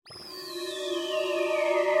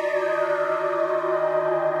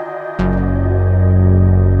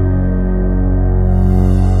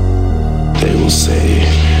say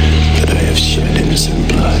that I have shed innocent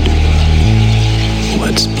blood.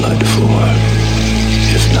 What's blood for,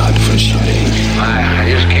 if not for shedding? I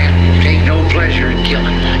just can't take no pleasure in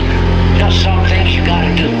killing. Just some things you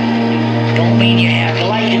gotta do. Don't mean you have to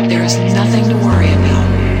like it. There's nothing to worry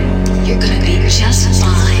about. You're gonna be just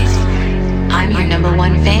fine. I'm your number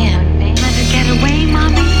one fan. Let her get away,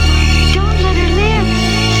 Mommy. Don't let her live.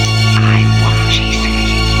 I won't, she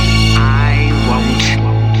said. I won't.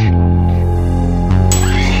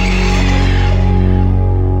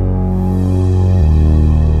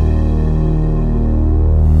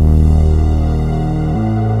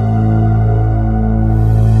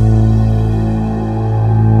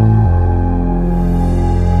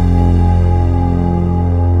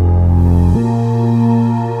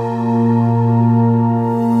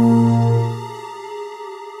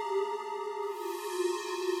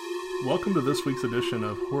 Welcome to this week's edition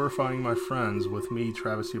of Horrifying My Friends with me,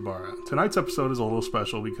 Travis Ybarra. Tonight's episode is a little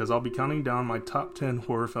special because I'll be counting down my top 10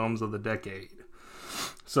 horror films of the decade.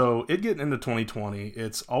 So, it getting into 2020,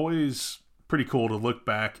 it's always pretty cool to look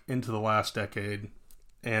back into the last decade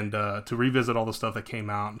and to revisit all the stuff that came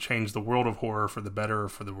out and change the world of horror for the better or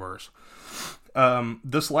for the worse.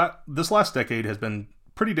 This last decade has been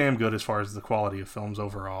pretty damn good as far as the quality of films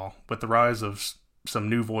overall, with the rise of some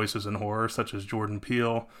new voices in horror, such as Jordan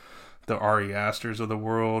Peele, the Ari Asters of the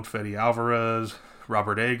world, Fede Alvarez,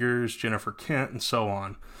 Robert Eggers, Jennifer Kent, and so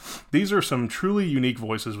on. These are some truly unique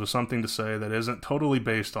voices with something to say that isn't totally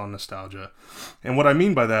based on nostalgia. And what I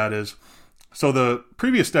mean by that is, so the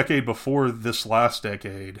previous decade before this last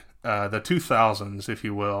decade, the 2000s, if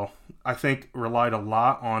you will, I think relied a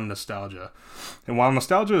lot on nostalgia. And while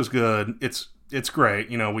nostalgia is good, it's great.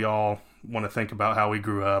 You know, we all want to think about how we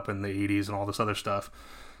grew up in the 80s and all this other stuff.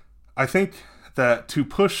 I think that to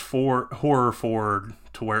push horror forward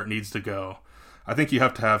to where it needs to go, I think you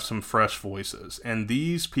have to have some fresh voices. And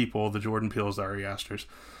these people, the Jordan Peeles, the Ari Asters,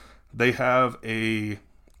 they have a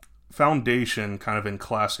foundation kind of in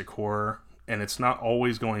classic horror, and it's not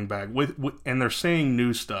always going back and they're saying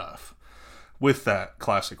new stuff with that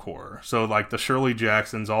classic horror. So like the Shirley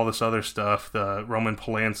Jacksons, all this other stuff, the Roman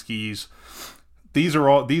Polanskis, these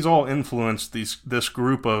all influenced this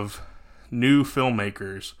group of new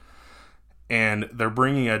filmmakers. And they're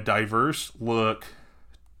bringing a diverse look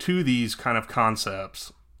to these kind of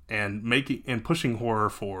concepts and pushing horror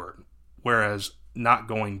forward, whereas not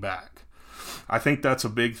going back. I think that's a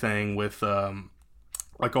big thing with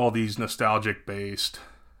like all these nostalgic-based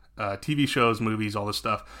TV shows, movies, all this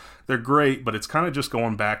stuff. They're great, but it's kind of just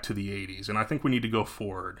going back to the 80s, and I think we need to go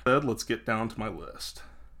forward. Let's get down to my list.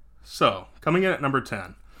 So, coming in at number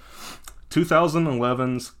 10,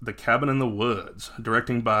 2011's The Cabin in the Woods,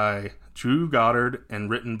 directing by Drew Goddard and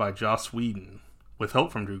written by Joss Whedon, with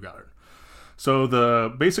help from Drew Goddard. So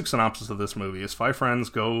the basic synopsis of this movie is 5 friends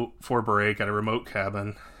go for a break at a remote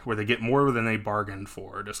cabin where they get more than they bargained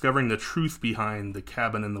for, discovering the truth behind the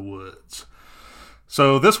cabin in the woods.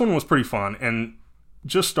 So this one was pretty fun, and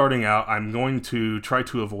just starting out, I'm going to try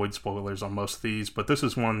to avoid spoilers on most of these, but this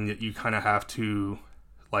is one that you kind of have to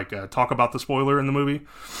talk about the spoiler in the movie,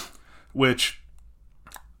 which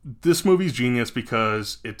this movie's genius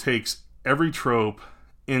because it takes every trope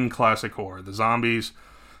in classic horror. The zombies,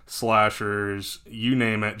 slashers, you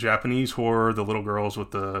name it, Japanese horror, the little girls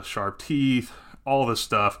with the sharp teeth, all this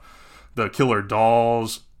stuff, the killer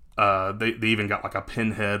dolls, they even got like a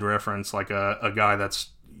Pinhead reference, like a guy that's,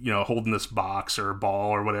 you know, holding this box or ball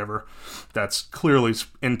or whatever, that's clearly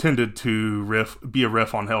intended to be a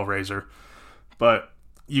riff on Hellraiser. But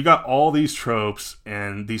you got all these tropes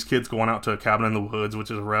and these kids going out to a cabin in the woods, which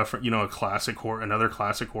is a classic horror, another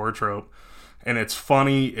classic horror trope. And it's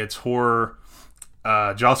funny, it's horror.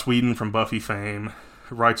 Joss Whedon from Buffy fame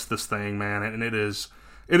writes this thing, man, and it is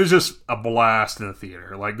just a blast in the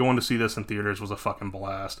theater. Like, going to see this in theaters was a fucking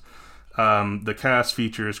blast. The cast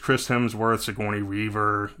features Chris Hemsworth, Sigourney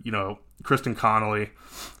Weaver, you know, Kristen Connolly,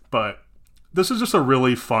 but this is just a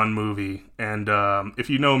really fun movie, and if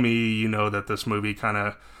you know me, you know that this movie kind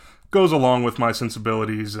of goes along with my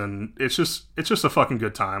sensibilities, and it's just a fucking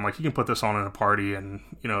good time. Like, you can put this on at a party, and,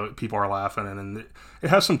 you know, people are laughing, and it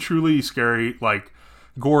has some truly scary, like,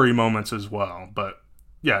 gory moments as well. But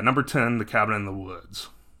yeah, number 10, The Cabin in the Woods.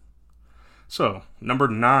 So, number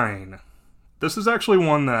 9. This is actually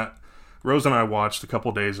one that Rose and I watched a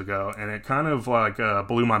couple days ago, and it kind of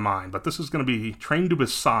blew my mind. But this is going to be Train to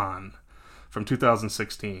Busan from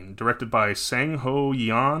 2016, directed by Sang-ho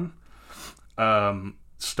Yeon,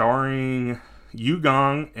 starring Yu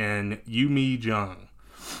Gong and Yoo Mi-jung.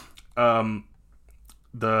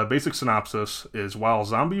 The basic synopsis is, while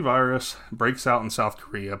zombie virus breaks out in South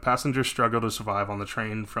Korea, passengers struggle to survive on the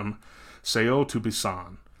train from Seo to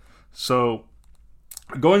Busan. So,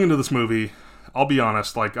 going into this movie, I'll be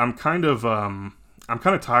honest, like, I'm kind of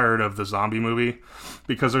tired of the zombie movie,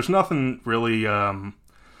 because there's nothing really,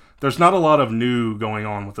 there's not a lot of new going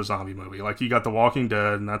on with the zombie movie. Like, you got The Walking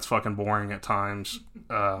Dead, and that's fucking boring at times.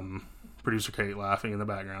 Producer Kate laughing in the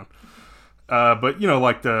background. But, you know,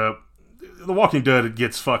 like, The Walking Dead, it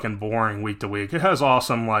gets fucking boring week to week. It has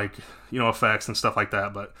awesome, like, you know, effects and stuff like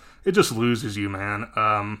that, but it just loses you,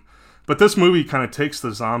 man. But this movie kind of takes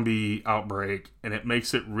the zombie outbreak and it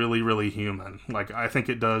makes it really, really human. Like, I think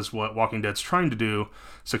it does what Walking Dead's trying to do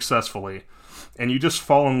successfully. And you just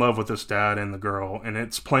fall in love with this dad and the girl, and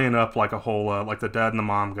it's playing up like a whole, like the dad and the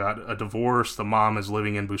mom got a divorce. The mom is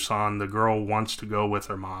living in Busan. The girl wants to go with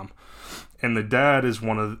her mom. And the dad is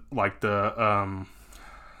one of, like the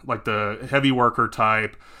heavy worker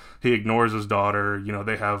type. He ignores his daughter. You know,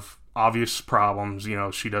 they have obvious problems. You know,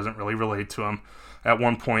 she doesn't really relate to him. At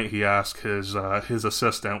one point, he asks his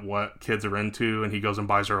assistant what kids are into, and he goes and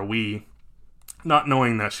buys her a Wii, not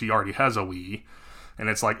knowing that she already has a Wii. And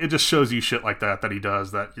it's like, it just shows you shit like that he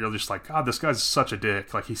does, that you're just like, God, this guy's such a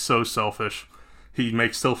dick. Like, he's so selfish. He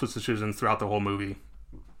makes selfish decisions throughout the whole movie.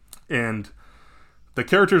 And the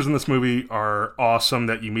characters in this movie are awesome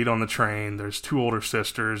that you meet on the train. There's two older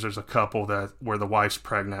sisters. There's a couple where the wife's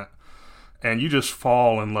pregnant. And you just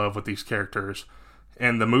fall in love with these characters.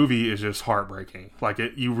 And the movie is just heartbreaking. Like,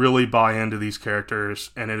 you really buy into these characters,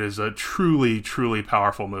 and it is a truly, truly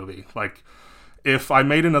powerful movie. Like, if I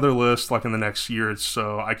made another list, like, in the next year or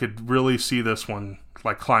so, I could really see this one,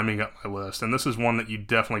 like, climbing up my list. And this is one that you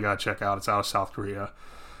definitely gotta check out. It's out of South Korea.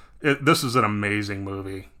 This is an amazing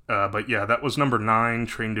movie. But yeah, that was number 9,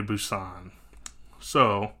 Train to Busan.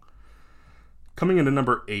 So, coming into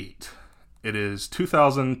number 8... it is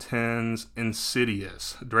 2010's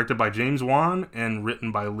Insidious, directed by James Wan and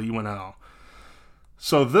written by Leigh Whannell.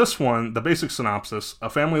 So this one, the basic synopsis: a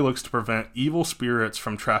family looks to prevent evil spirits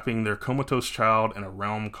from trapping their comatose child in a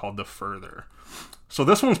realm called the Further. So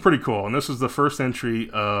this one's pretty cool, and this is the first entry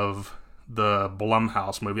of the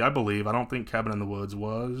Blumhouse movie, I believe. I don't think Cabin in the Woods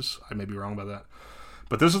was. I may be wrong about that.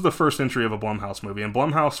 But this is the first entry of a Blumhouse movie, and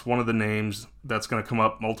Blumhouse, one of the names that's going to come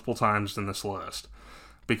up multiple times in this list,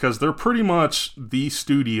 because they're pretty much the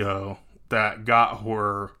studio that got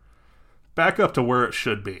horror back up to where it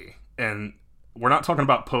should be. And we're not talking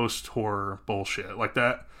about post-horror bullshit. Like,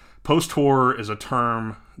 that post-horror is a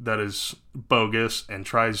term that is bogus and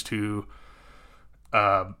tries to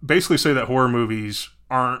basically say that horror movies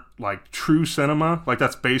aren't, like, true cinema. Like,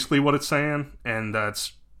 that's basically what it's saying, and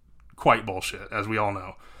that's quite bullshit, as we all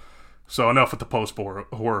know. So enough with the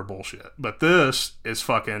post-horror bullshit. But this is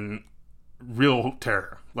fucking real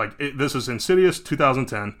terror. Like, this is Insidious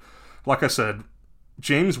 2010. Like I said,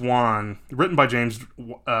 James Wan, directed by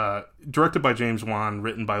James Wan,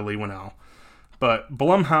 written by Leigh Whannell. But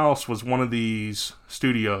Blumhouse was one of these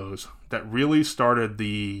studios that really started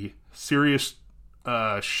the serious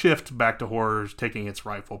shift back to horror taking its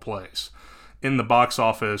rightful place in the box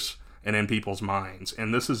office and in people's minds.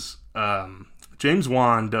 And this is James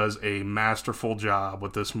Wan does a masterful job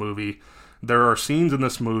with this movie. There are scenes in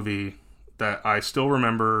this movie that I still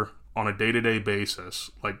remember on a day-to-day basis,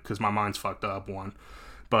 like, because my mind's fucked up, one.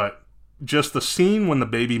 But just the scene when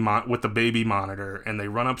with the baby monitor, and they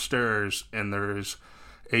run upstairs, and there's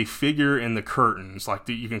a figure in the curtains, like,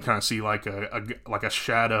 you can kind of see like a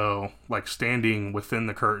shadow, like, standing within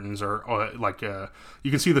the curtains, or you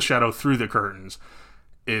can see the shadow through the curtains,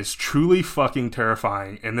 is truly fucking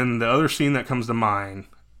terrifying. And then the other scene that comes to mind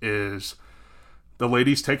is the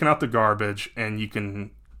lady's taking out the garbage, and you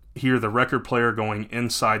can hear the record player going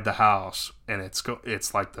inside the house, and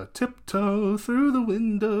it's like the tiptoe through the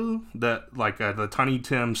window, that, like, the Tiny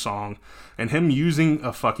Tim song, and him using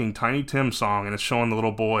a fucking Tiny Tim song, and it's showing the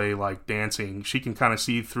little boy, like, dancing. She can kind of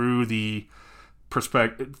see through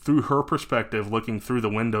her perspective, looking through the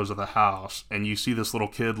windows of the house, and you see this little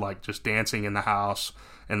kid, like, just dancing in the house,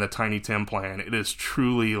 and the Tiny Tim playing. It is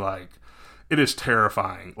truly, like, it is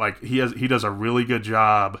terrifying. Like, he does a really good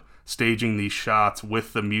job staging these shots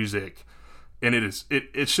with the music, and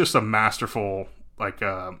it's just a masterful, like,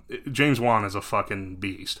 James Wan is a fucking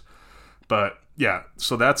beast. But yeah,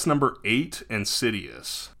 so that's number 8,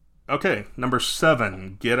 Insidious. Okay, number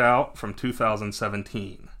 7, Get Out from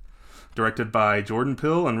 2017, directed by Jordan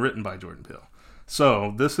Peele and written by Jordan Peele.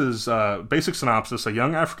 So this is basic synopsis: a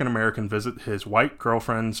young African American visits his white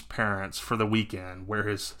girlfriend's parents for the weekend, where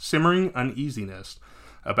his simmering uneasiness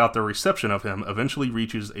about their reception of him eventually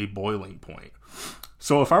reaches a boiling point.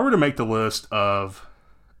 So if I were to make the list of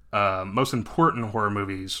most important horror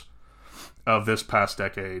movies of this past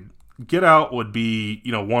decade, Get Out would be,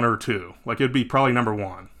 1 or 2. Like, it'd be probably number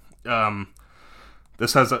 1.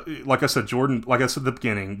 This has, like I said at the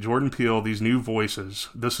beginning, Jordan Peele, these new voices.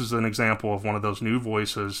 This is an example of one of those new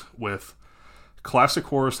voices with classic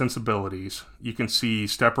horror sensibilities. You can see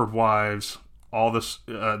Stepford Wives, all this,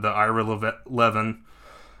 the Ira Levin,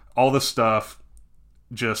 all this stuff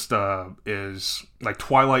just is like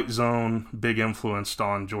Twilight Zone, big influenced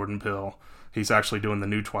on Jordan Peele. He's actually doing the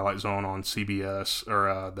new Twilight Zone on CBS, or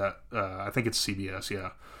I think it's CBS, yeah,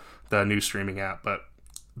 the new streaming app. But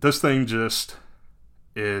this thing just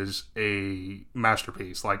is a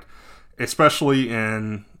masterpiece, like especially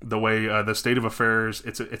in the way the state of affairs.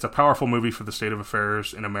 It's a powerful movie for the state of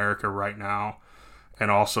affairs in America right now,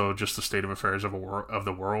 and also just the state of affairs of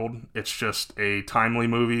the world. It's just a timely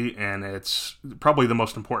movie, and it's probably the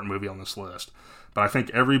most important movie on this list. But I think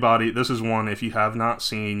everybody, this is one, if you have not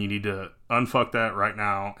seen, you need to unfuck that right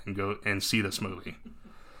now and go and see this movie.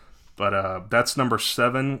 But that's number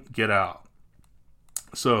 7, Get Out.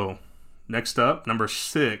 So next up, number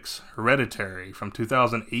 6, Hereditary from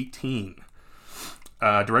 2018.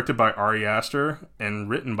 Directed by Ari Aster and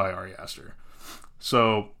written by Ari Aster.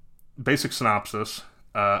 So, basic synopsis.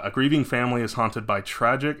 A grieving family is haunted by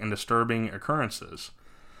tragic and disturbing occurrences.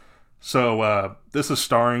 So, this is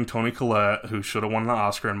starring Toni Collette, who should have won the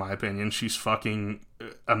Oscar in my opinion. She's fucking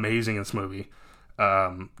amazing in this movie.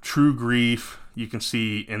 True grief you can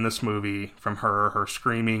see in this movie from her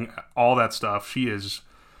screaming, all that stuff. She is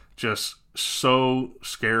just so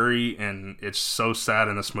scary, and it's so sad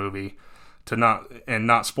in this movie.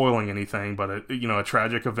 Not spoiling anything, but a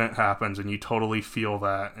tragic event happens and you totally feel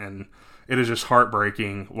that, and it is just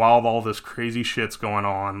heartbreaking while all this crazy shit's going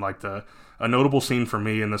on. Like a notable scene for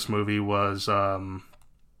me in this movie was the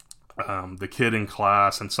kid in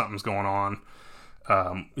class, and something's going on.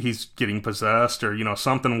 He's getting possessed, or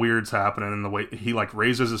something weird's happening, and the way he like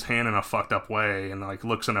raises his hand in a fucked up way and like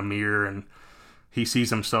looks in a mirror and he sees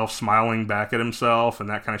himself smiling back at himself, and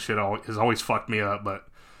that kind of shit has always fucked me up. But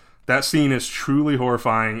that scene is truly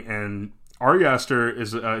horrifying, and Ari Aster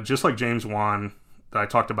is just like James Wan that I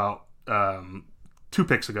talked about 2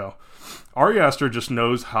 picks ago. Ari Aster just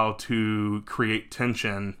knows how to create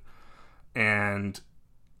tension and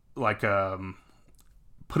like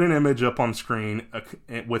put an image up on screen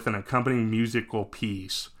with an accompanying musical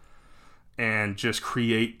piece and just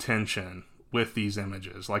create tension with these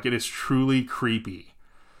images. Like, it is truly creepy.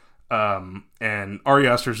 And Ari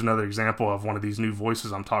Aster is another example of one of these new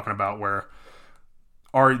voices I'm talking about, where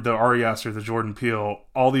the Ari Aster, the Jordan Peele,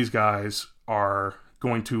 all these guys are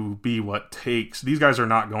going to be what takes. These guys are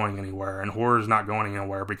not going anywhere, and horror is not going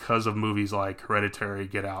anywhere because of movies like Hereditary,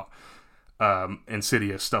 Get Out,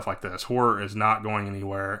 Insidious, stuff like this. Horror is not going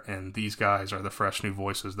anywhere, and these guys are the fresh new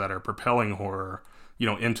voices that are propelling horror,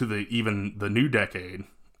 into even the new decade.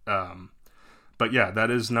 But yeah, that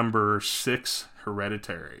is number 6,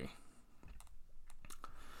 Hereditary.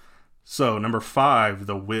 So, number 5,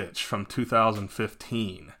 The Witch from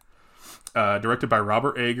 2015. Directed by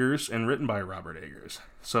Robert Eggers and written by Robert Eggers.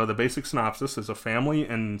 So, the basic synopsis is a family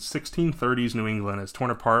in 1630s New England is torn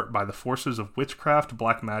apart by the forces of witchcraft,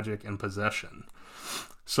 black magic, and possession.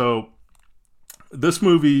 So, this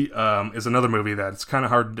movie is another movie that it's kind of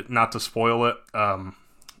hard not to spoil it.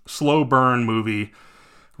 Slow burn movie.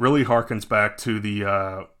 Really harkens back to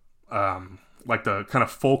the like the kind of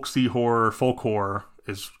folksy horror, folk horror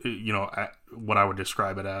is what I would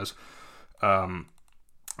describe it as.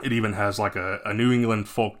 It even has like a New England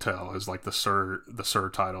folktale is like the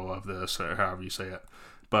title of this, or however you say it.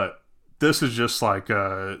 But this is just like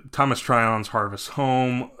Thomas Tryon's Harvest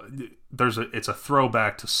Home. It's a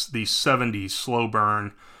throwback to these 70s slow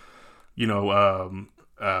burn,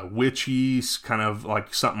 witchy, kind of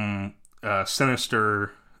like something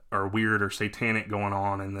sinister or weird or satanic going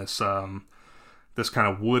on in this this kind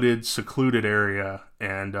of wooded, secluded area.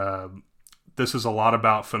 And this is a lot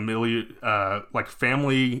about family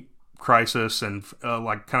crisis, and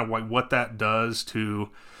like kind of like what that does to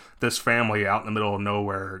this family out in the middle of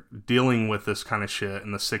nowhere dealing with this kind of shit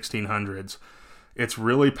in the 1600s. It's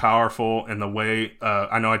really powerful in the way,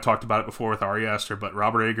 I know I talked about it before with Ari Aster, but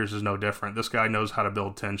Robert Eggers is no different. This guy knows how to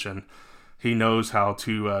build tension. He knows how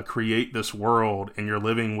to create this world, and you're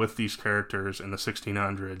living with these characters in the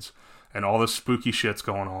 1600s, and all this spooky shit's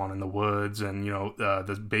going on in the woods, and,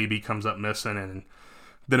 the baby comes up missing, and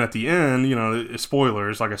then at the end,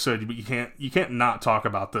 spoilers, like I said, you can't not talk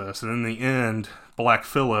about this. And in the end, Black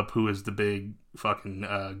Phillip, who is the big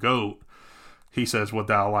fucking goat, he says, "Would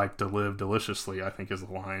thou like to live deliciously?" I think is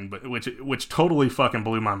the line, but which totally fucking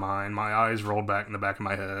blew my mind. My eyes rolled back in the back of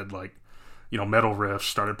my head, like, metal riffs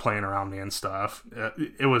started playing around me and stuff.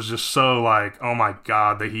 It was just so like, oh my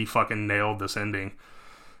god, that he fucking nailed this ending.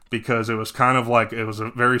 because it was kind of like, it was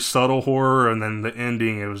a very subtle horror, and then the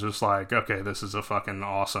ending, it was just like, okay, this is a fucking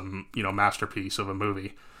awesome, masterpiece of a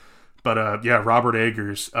movie. But yeah, Robert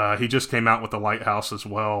Eggers, he just came out with The Lighthouse as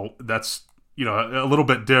well. That's, a little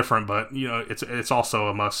bit different, but it's also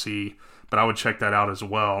a must see. But I would check that out as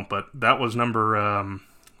well. But that was number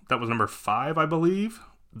 5, I believe,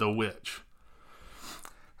 The Witch.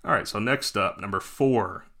 All right, so next up, number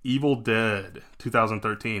 4, Evil Dead,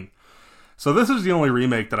 2013. So this is the only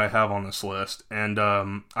remake that I have on this list, and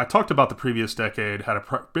I talked about the previous decade had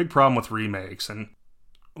a big problem with remakes, and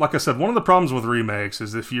like I said, one of the problems with remakes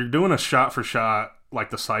is if you're doing a shot-for-shot, like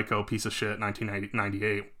the Psycho piece of shit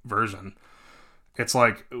 1998 version, it's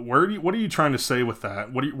like, what are you trying to say with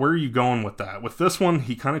that? Where are you going with that? With this one,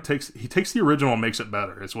 he kind of takes the original and makes it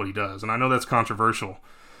better, is what he does, and I know that's controversial,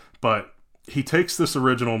 but he takes this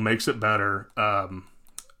original, makes it better.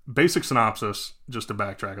 Basic synopsis, just to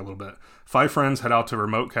backtrack a little bit. 5 friends head out to a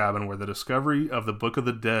remote cabin where the discovery of the Book of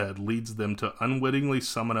the Dead leads them to unwittingly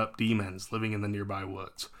summon up demons living in the nearby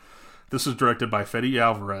woods. This is directed by Fede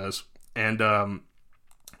Alvarez, and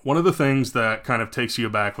one of the things that kind of takes you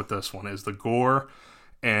aback with this one is the gore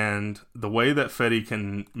and the way that Fede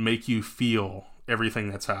can make you feel everything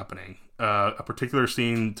that's happening. A particular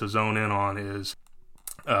scene to zone in on is,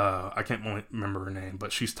 I can't remember her name,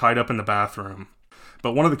 but she's tied up in the bathroom.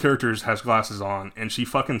 But one of the characters has glasses on, and she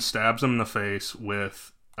fucking stabs him in the face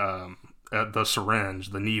with the syringe,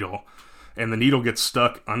 the needle. And the needle gets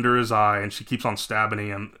stuck under his eye, and she keeps on stabbing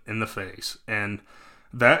him in the face. And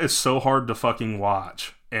that is so hard to fucking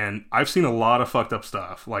watch. And I've seen a lot of fucked up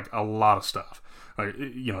stuff. Like, a lot of stuff. Like,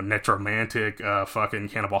 Necromantic, fucking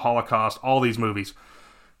Cannibal Holocaust, all these movies.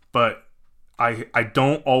 But I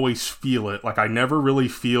don't always feel it. Like, I never really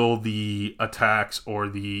feel the attacks or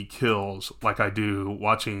the kills like I do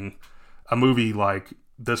watching a movie like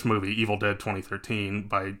this movie, Evil Dead 2013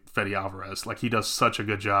 by Fede Alvarez. Like, he does such a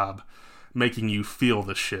good job making you feel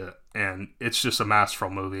the shit. And it's just a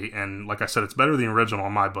masterful movie. And like I said, it's better than the original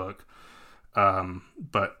in my book.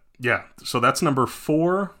 But yeah, so that's number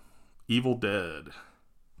 4, Evil Dead.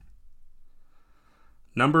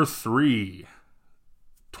 Number 3,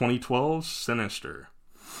 2012, Sinister.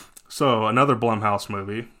 So another Blumhouse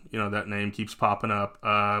movie. That name keeps popping up.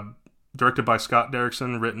 Directed by Scott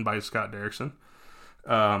Derrickson, written by Scott Derrickson.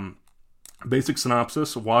 Basic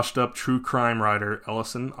synopsis: washed up true crime writer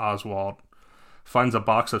Ellison Oswald finds a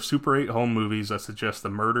box of Super 8 home movies that suggest the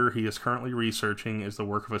murder he is currently researching is the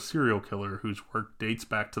work of a serial killer whose work dates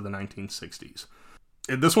back to the 1960s.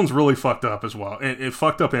 This one's really fucked up as well. It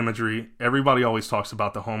fucked up imagery. Everybody always talks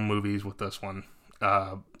about the home movies with this one.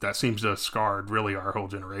 That seems to have scarred really our whole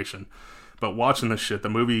generation. But watching this shit, the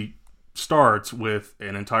movie starts with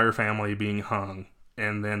an entire family being hung.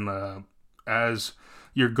 And then as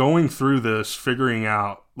you're going through this, figuring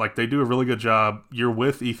out, like, they do a really good job. You're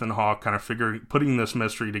with Ethan Hawke, kind of putting this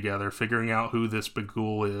mystery together, figuring out who this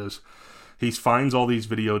Bughuul is. He finds all these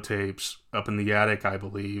videotapes up in the attic, I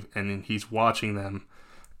believe, and he's watching them.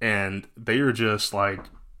 And they are just like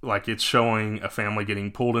it's showing a family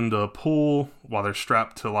getting pulled into a pool while they're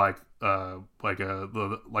strapped to the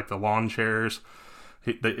lawn chairs.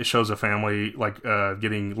 It shows a family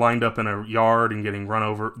getting lined up in a yard and getting run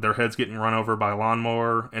over, their heads getting run over by a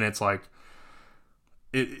lawnmower, and it's like,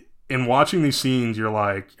 in watching these scenes, you're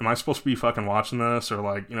like, am I supposed to be fucking watching this, or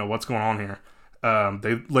what's going on here?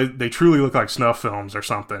 They truly look like snuff films or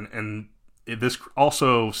something, and this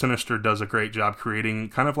also, Sinister does a great job creating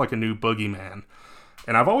kind of like a new boogeyman.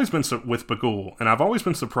 And I've always been with Bughuul, and I've always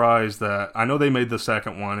been surprised that, I know they made the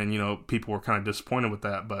second one, and people were kind of disappointed with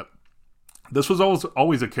that, but this was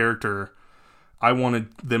always a character I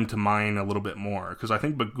wanted them to mine a little bit more, because I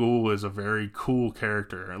think Bughuul is a very cool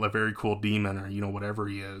character, a very cool demon, or whatever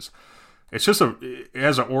he is. It's just it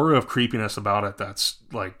has an aura of creepiness about it that's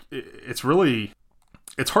like, it's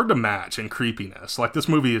hard to match in creepiness. Like, this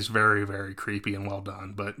movie is very, very creepy and well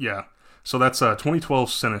done. But yeah, so that's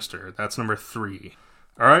 2012 Sinister. That's number 3.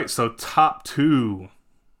 All right, so top 2.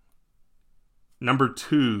 Number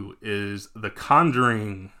 2 is The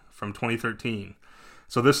Conjuring from 2013.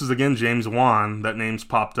 So this is, again, James Wan. That name's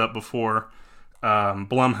popped up before.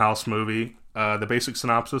 Blumhouse movie. The basic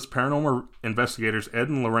synopsis: paranormal investigators Ed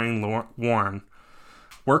and Lorraine Warren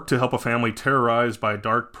work to help a family terrorized by a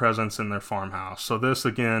dark presence in their farmhouse. So this,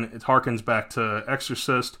 again, it harkens back to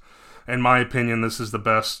Exorcist. In my opinion, this is the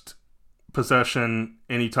best possession,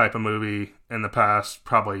 any type of movie in the past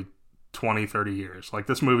probably 20, 30 years. Like,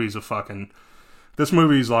 this movie's like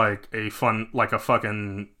a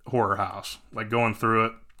fucking horror house. Like, going through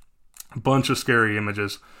it, a bunch of scary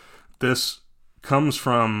images. This comes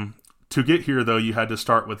from To get here, though, you had to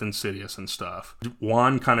start with Insidious and stuff.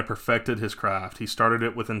 Wan kind of perfected his craft. He started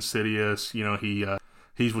it with Insidious. You know, he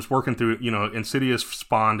was working through, you know, Insidious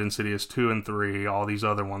spawned Insidious 2 and 3, all these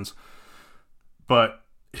other ones. But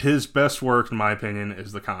his best work, in my opinion,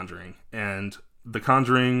 is The Conjuring. And The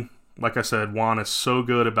Conjuring, like I said, Wan is so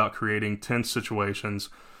good about creating tense situations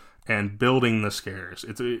and building the scares.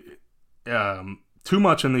 It's too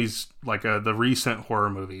much in these, like the recent horror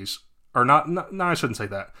movies, or not, I shouldn't say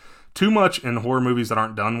that. Too much in horror movies that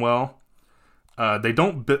aren't done well. They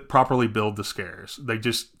don't properly build the scares. They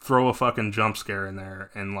just throw a fucking jump scare in there,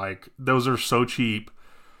 and like those are so cheap.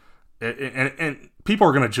 And people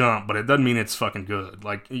are gonna jump, but it doesn't mean it's fucking good.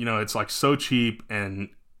 Like, you know, it's like so cheap, and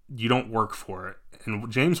you don't work for it. And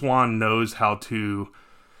James Wan knows how to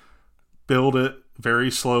build it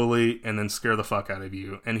very slowly and then scare the fuck out of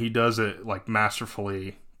you, and he does it like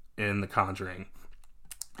masterfully in The Conjuring.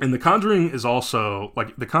 And The Conjuring is also,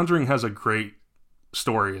 like, The Conjuring has a great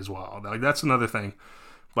story as well. Like, that's another thing.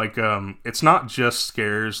 Like, it's not just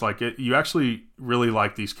scares. Like, you actually really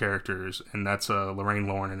like these characters, and that's Lorraine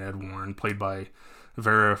Lauren and Ed Warren, played by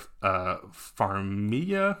Vera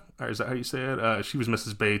Farmiga, or is that how you say it? She was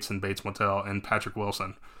Mrs. Bates in Bates Motel, and Patrick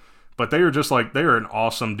Wilson. But they are just, like, they are an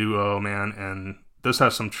awesome duo, man, and this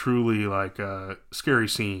has some truly, like, scary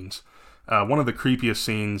scenes. One of the creepiest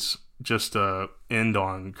scenes, just to end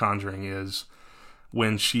on Conjuring, is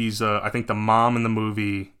when she's I think the mom in the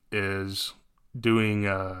movie is doing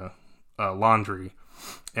laundry,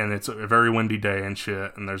 and it's a very windy day and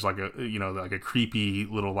shit, and there's like a, you know, like a creepy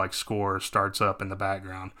little like score starts up in the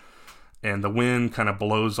background, and the wind kind of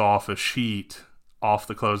blows off a sheet off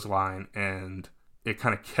the clothesline, and it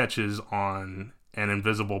kind of catches on an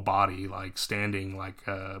invisible body like standing like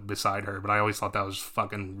beside her. But I always thought that was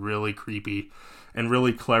fucking really creepy and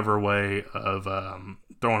really clever way of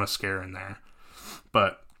throwing a scare in there.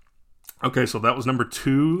 But okay, so that was number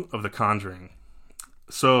 2 of The Conjuring.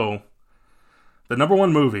 So the number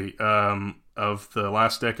 1 movie of the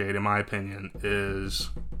last decade, in my opinion, is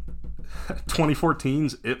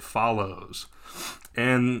 2014's It Follows,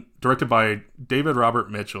 and directed by David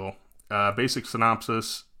Robert Mitchell. Basic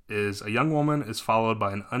synopsis is: a young woman is followed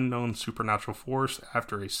by an unknown supernatural force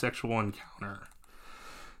after a sexual encounter.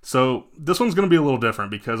 So this one's going to be a little different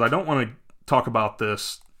because I don't want to talk about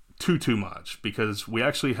this too much, because we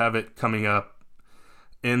actually have it coming up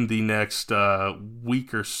in the next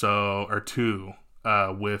week or so, or two,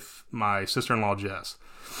 with my sister-in-law Jess.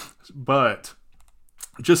 But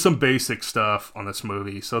just some basic stuff on this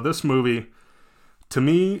movie. So this movie, to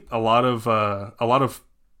me, a lot of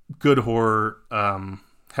good horror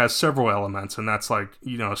has several elements, and that's like,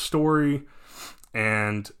 you know, a story,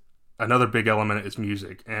 and another big element is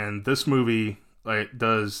music. And this movie, like,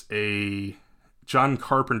 does a John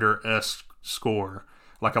Carpenter-esque score,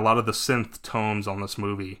 like a lot of the synth tones on this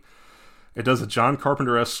movie. It does a John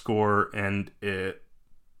Carpenter-esque score, and it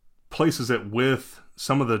places it with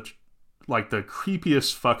some of the, like, the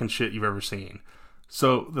creepiest fucking shit you've ever seen.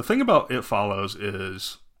 So the thing about It Follows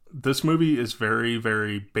is this movie is very,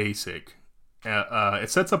 very basic. It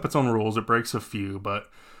sets up its own rules. It breaks a few, but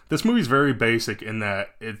this movie's very basic in that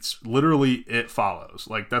it's literally It Follows.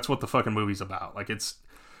 Like, that's what the fucking movie's about. Like, it's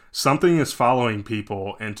something is following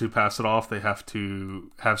people, and to pass it off, they have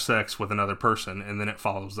to have sex with another person, and then it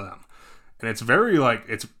follows them. And it's very, like,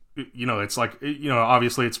 it's, you know, it's like, you know,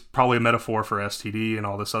 obviously it's probably a metaphor for STD and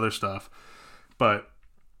all this other stuff. But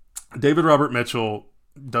David Robert Mitchell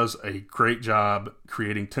does a great job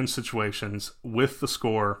creating tense situations with the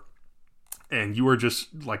score, and you are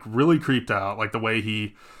just, like, really creeped out. Like, the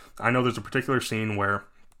way I know there's a particular scene where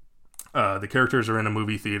the characters are in a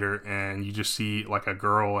movie theater, and you just see, like, a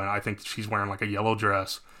girl, and I think she's wearing, like, a yellow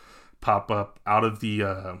dress, pop up out of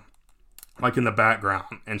the, like, in the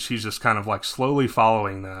background, and she's just kind of, like, slowly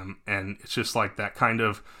following them, and it's just, like, that kind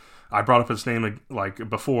of, I brought up his name, like,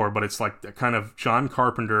 before, but it's, like, that kind of John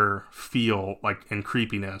Carpenter feel, like, and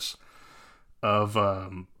creepiness of,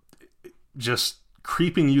 just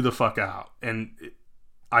creeping you the fuck out. And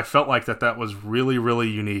I felt like that was really, really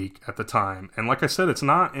unique at the time. And like I said, it's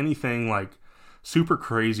not anything like super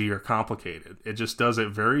crazy or complicated. It just does it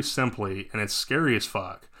very simply, and it's scary as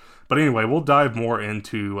fuck. But anyway, we'll dive more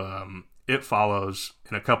into It Follows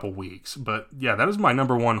in a couple weeks. But yeah, that is my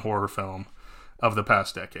number 1 horror film of the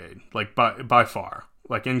past decade, like by far.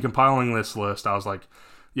 Like, in compiling this list, I was like,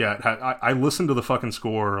 yeah, I listened to the fucking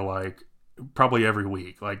score like probably every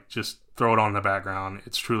week. Like, just throw it on in the background.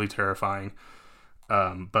 It's truly terrifying.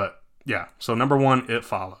 But yeah, so number 1, It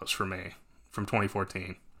Follows for me from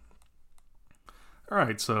 2014. All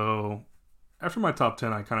right, so after my top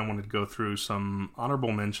 10, I kind of wanted to go through some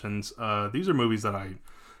honorable mentions. These are movies that I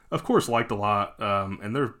of course, liked a lot.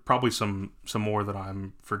 And there's probably some more that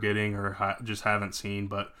I'm forgetting or just haven't seen,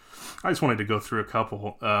 but I just wanted to go through a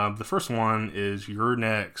couple. The first one is You're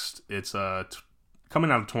Next. It's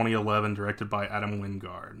coming out of 2011, directed by Adam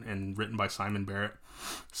Wingard and written by Simon Barrett.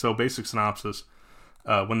 So, basic synopsis.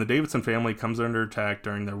 When the Davidson family comes under attack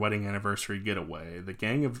during their wedding anniversary getaway, the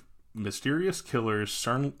gang of mysterious killers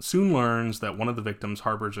soon learns that one of the victims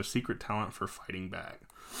harbors a secret talent for fighting back.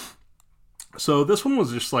 So this one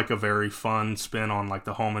was just like a very fun spin on like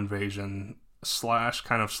the home invasion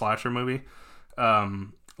kind of slasher movie.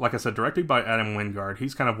 Like I said, directed by Adam Wingard.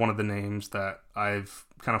 He's kind of one of the names that I've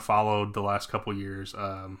kind of followed the last couple years.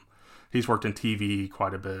 He's worked in TV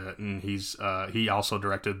quite a bit, and he also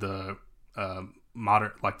directed the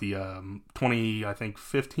modern, like the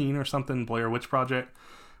 2015 or something Blair Witch Project,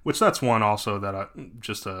 which that's one also that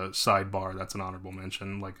just a sidebar, that's an honorable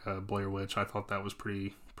mention. Like Blair Witch, I thought that was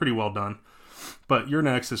pretty well done. But You're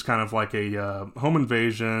Next is kind of like a home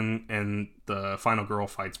invasion and the final girl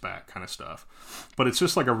fights back kind of stuff. But it's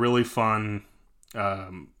just like a really fun,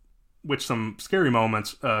 with some scary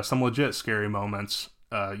moments, some legit scary moments,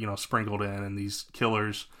 sprinkled in, and these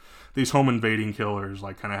killers, these home invading killers,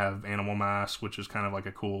 like kind of have animal masks, which is kind of like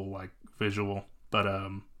a cool like visual. But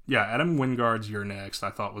yeah, Adam Wingard's You're Next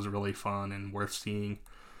I thought was really fun and worth seeing.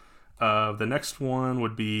 The next one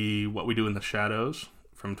would be What We Do in the Shadows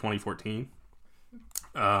from 2014.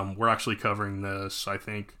 We're actually covering this. I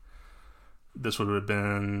think this would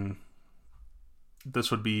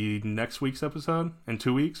be next week's episode in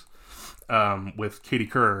 2 weeks, with Katie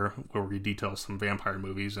Kerr, where we detail some vampire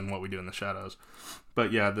movies and What We Do in the Shadows.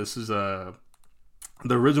 But yeah, this is the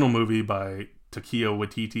original movie by Taika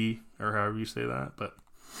Waititi, or however you say that. But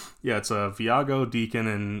yeah, it's Viago, Deacon,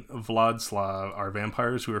 and Vladislav are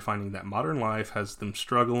vampires who are finding that modern life has them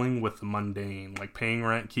struggling with the mundane, like paying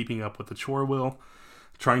rent, keeping up with the chore wheel,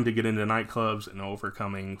 trying to get into nightclubs, and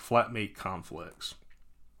overcoming flatmate conflicts.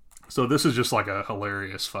 So this is just like a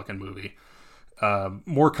hilarious fucking movie.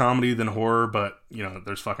 More comedy than horror, but,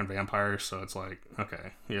 there's fucking vampires, so it's like,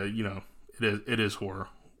 okay, yeah, it is horror.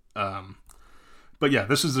 But yeah,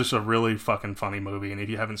 this is just a really fucking funny movie, and if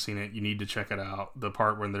you haven't seen it, you need to check it out. The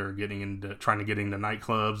part where they're trying to get into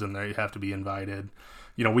nightclubs, and they have to be invited.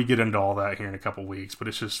 We get into all that here in a couple weeks, but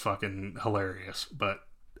it's just fucking hilarious. But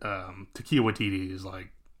Taika Waititi is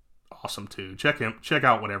like awesome too. Check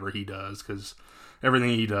out whatever he does, because everything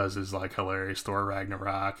he does is like hilarious. Thor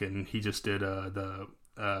Ragnarok, and he just did what's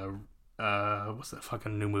that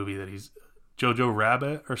fucking new movie that he's Jojo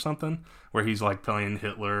Rabbit or something, where he's like playing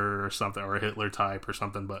Hitler or something, or a Hitler type or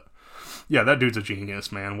something. But yeah, that dude's a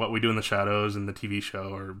genius, man. What We Do in the Shadows and the TV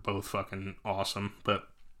show are both fucking awesome. But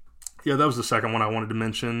yeah, that was the second one I wanted to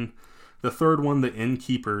mention. The third one, The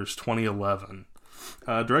Innkeepers, 2011,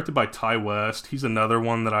 directed by Ty West. He's another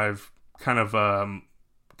one that I've kind of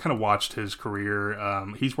watched his career.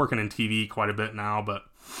 He's working in TV quite a bit now, but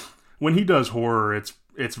when he does horror, it's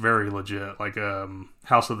very legit. Like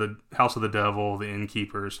House of the Devil, The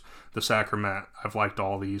Innkeepers, The Sacrament. I've liked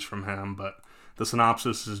all these from him, but the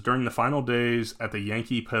synopsis is: during the final days at the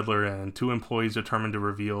Yankee Peddler Inn, two employees determined to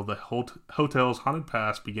reveal the hotel's haunted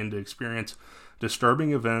past begin to experience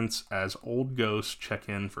disturbing events as old ghosts check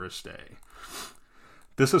in for a stay.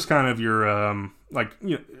 This is kind of your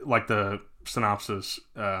like the synopsis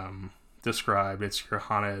described. It's your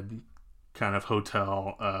haunted kind of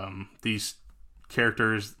hotel. These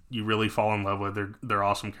characters you really fall in love with. They're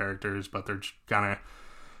awesome characters, but they're kind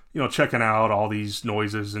of checking out all these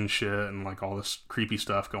noises and shit and like all this creepy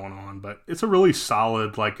stuff going on. But it's a really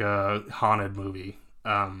solid like haunted movie.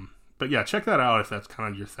 But yeah, check that out if that's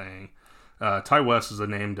kind of your thing. Ty West is a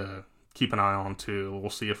name to keep an eye on too. We'll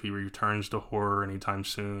see if he returns to horror anytime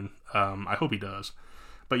soon. I hope he does.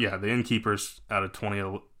 But yeah, The Innkeepers from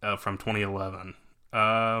 2011.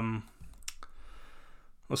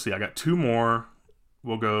 Let's see, I got two more.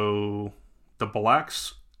 We'll go The Black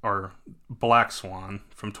Swan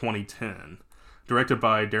from 2010, directed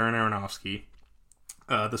by Darren Aronofsky.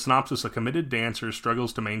 The synopsis: a committed dancer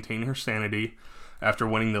struggles to maintain her sanity after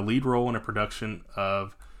winning the lead role in a production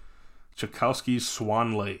of Tchaikovsky's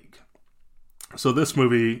Swan Lake. So this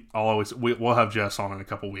movie, we'll have Jess on in a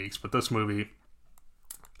couple weeks, but this movie,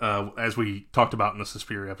 as we talked about in the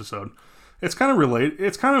Suspiria episode, it's kind of related.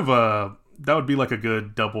 It's kind of that would be like a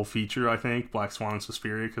good double feature, I think, Black Swan and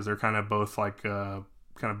Suspiria, because they're kind of both like kind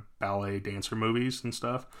of ballet dancer movies and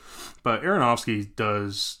stuff. But Aronofsky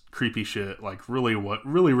does creepy shit like really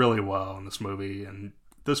well in this movie, and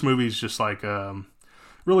this movie's just like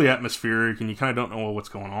really atmospheric, and you kind of don't know what's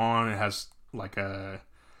going on. It has like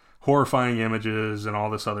horrifying images and all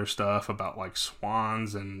this other stuff about like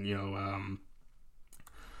swans and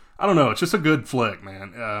I don't know. It's just a good flick,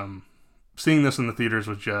 man. Seeing this in the theaters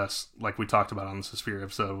was just, like we talked about on the Suspiria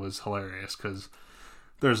episode, was hilarious because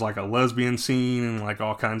there's like a lesbian scene and like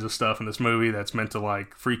all kinds of stuff in this movie that's meant to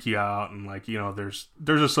like freak you out, and like, you know, there's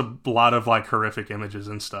just a lot of like horrific images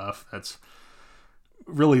and stuff that's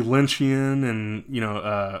really Lynchian and, you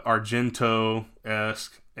know,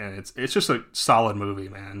 Argento-esque, and it's just a solid movie,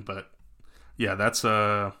 man. But yeah, that's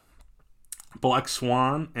Black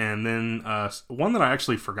Swan. And then one that I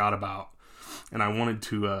actually forgot about and I wanted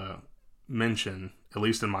to mention, at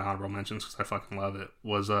least in my honorable mentions because I fucking love it,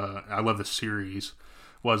 was I love the series,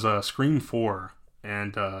 was Scream 4.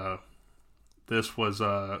 And this was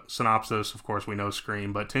synopsis. Of course, we know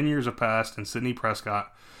Scream, but 10 years have passed, and Sidney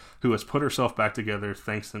Prescott, who has put herself back together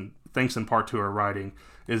thanks in part to her writing,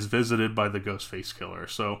 is visited by the Ghostface Killer.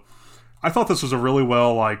 So I thought this was a really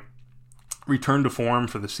well, like, return to form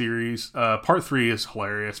for the series. Part 3 is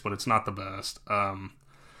hilarious, but it's not the best.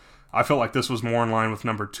 I felt like this was more in line with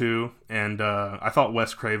number 2, and I thought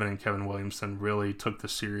Wes Craven and Kevin Williamson really took the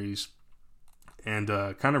series and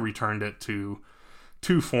kind of returned it to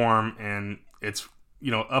form, and it's, you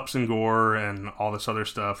know, ups and gore and all this other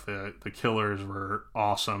stuff. The killers were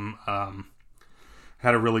awesome.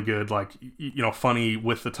 Had a really good, like, you know, funny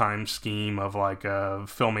with the time scheme of like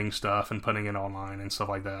filming stuff and putting it online and stuff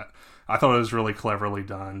like that. I thought it was really cleverly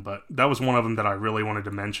done, but that was one of them that I really wanted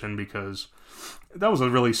to mention because that was a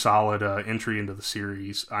really solid entry into the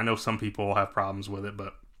series. I know some people have problems with it,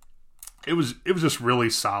 but it was just really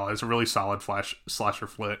solid. It's a really solid slasher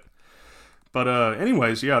flick. But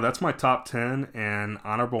anyways, yeah, that's my top 10 and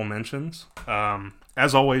honorable mentions.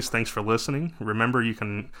 As always, thanks for listening. Remember, you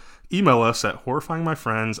can email us at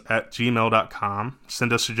horrifyingmyfriends@gmail.com.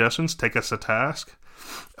 Send us suggestions, take us to task,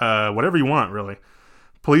 whatever you want, really.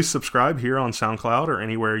 Please subscribe here on SoundCloud or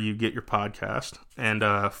anywhere you get your podcast. And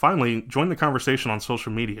finally, join the conversation on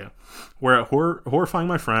social media. We're at Horrifying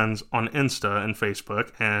My Friends on Insta and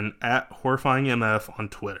Facebook, and at HorrifyingMF on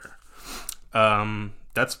Twitter.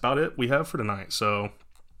 That's about it we have for tonight. So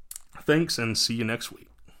thanks, and see you next week.